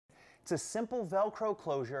It's a simple Velcro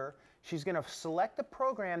closure. She's going to select the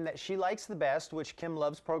program that she likes the best, which Kim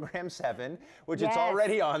loves program 7, which it's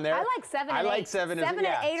already on there. I like 7 and 8. I like 7 as 7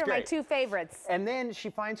 and 8 are my 2 favorites. And then she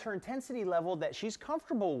finds her intensity level that she's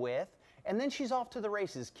comfortable with, and then she's off to the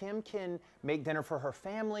races. Kim can make dinner for her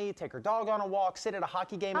family, take her dog on a walk, sit at a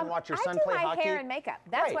hockey game and watch her son play hockey. I do my hair and makeup.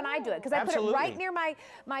 That's when I do it, because I put it right near my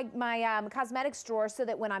cosmetics drawer so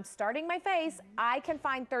that when I'm starting my face, I can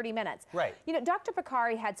find 30 minutes. Right. You know, Dr.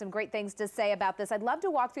 Picari had some great things to say about this. I'd love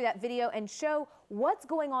to walk through that video and show what's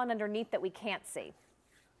going on underneath that we can't see.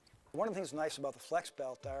 One of the things nice about the Flex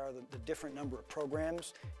Belt are the different number of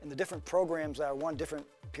programs, and the different programs are different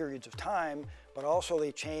periods of time, but also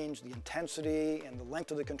they change the intensity and the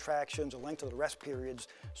length of the contractions, the length of the rest periods,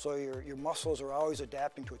 so your muscles are always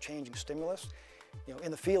adapting to a changing stimulus. You know,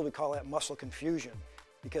 in the field we call that muscle confusion,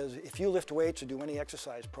 because if you lift weights or do any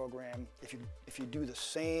exercise program, if you do the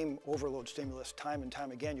same overload stimulus time and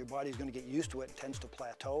time again, your body's going to get used to it and tends to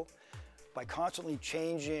plateau. By constantly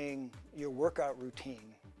changing your workout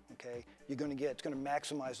routine, okay, it's going to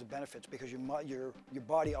maximize the benefits, because your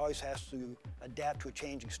body always has to adapt to a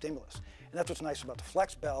changing stimulus. And that's what's nice about the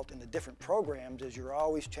Flex Belt and the different programs, is you're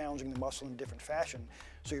always challenging the muscle in a different fashion,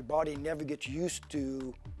 so your body never gets used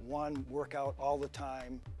to one workout all the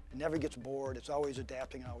time. It never gets bored. It's always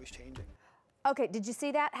adapting and always changing. Okay, did you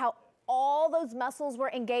see that? How all those muscles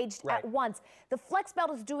were engaged at once. The Flex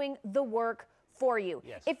Belt is doing the work for you.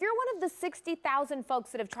 Yes. If you're one of the 60,000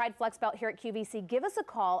 folks that have tried Flex Belt here at QVC, give us a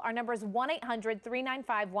call. Our number is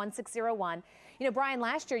 1-800-395-1601. You know, Brian,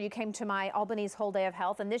 last year you came to my Albany's Whole Day of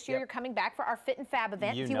Health, and this year you're coming back for our Fit and Fab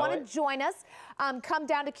event. If you want to join us, come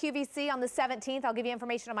down to QVC on the 17th. I'll give you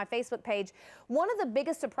information on my Facebook page. One of the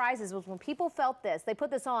biggest surprises was when people felt this, they put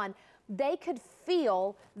this on, they could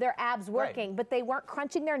feel their abs working, but they weren't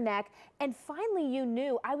crunching their neck. And finally you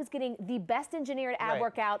knew I was getting the best engineered ab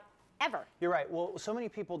workout ever. You're right. Well, so many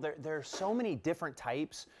people, there's so many different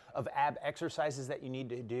types of ab exercises that you need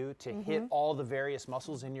to do to hit all the various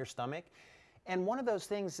muscles in your stomach. And one of those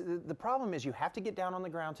things, the problem is you have to get down on the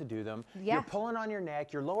ground to do them. You're pulling on your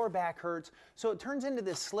neck, your lower back hurts. So it turns into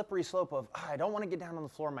this slippery slope of, I don't want to get down on the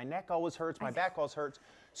floor. My neck always hurts, my back always hurts.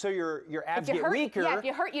 So your abs get weaker. Yeah, if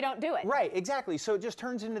you hurt, you don't do it. Right, exactly. So it just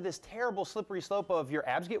turns into this terrible slippery slope of your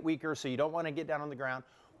abs get weaker, so you don't want to get down on the ground.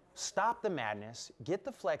 Stop the madness, get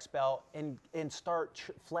the Flex Belt, and start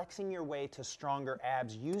flexing your way to stronger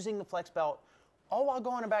abs using the Flex Belt, all while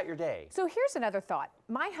going about your day. So here's another thought.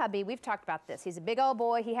 My hubby, we've talked about this. He's a big old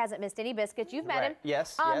boy. He hasn't missed any biscuits. You've met him.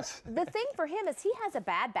 Yes, yes. The thing for him is he has a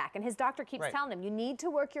bad back, and his doctor keeps telling him, you need to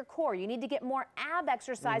work your core. You need to get more ab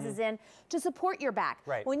exercises in to support your back.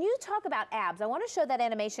 When you talk about abs, I want to show that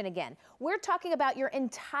animation again. We're talking about your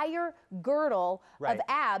entire girdle of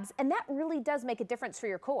abs, and that really does make a difference for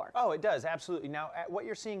your core. Oh, it does, absolutely. Now, what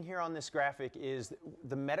you're seeing here on this graphic is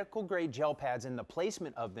the medical grade gel pads and the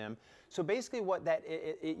placement of them. So basically what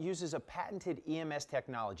it uses a patented EMS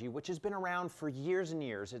technology, which has been around for years and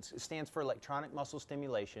years. It stands for electronic muscle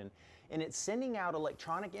stimulation, and it's sending out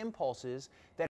electronic impulses that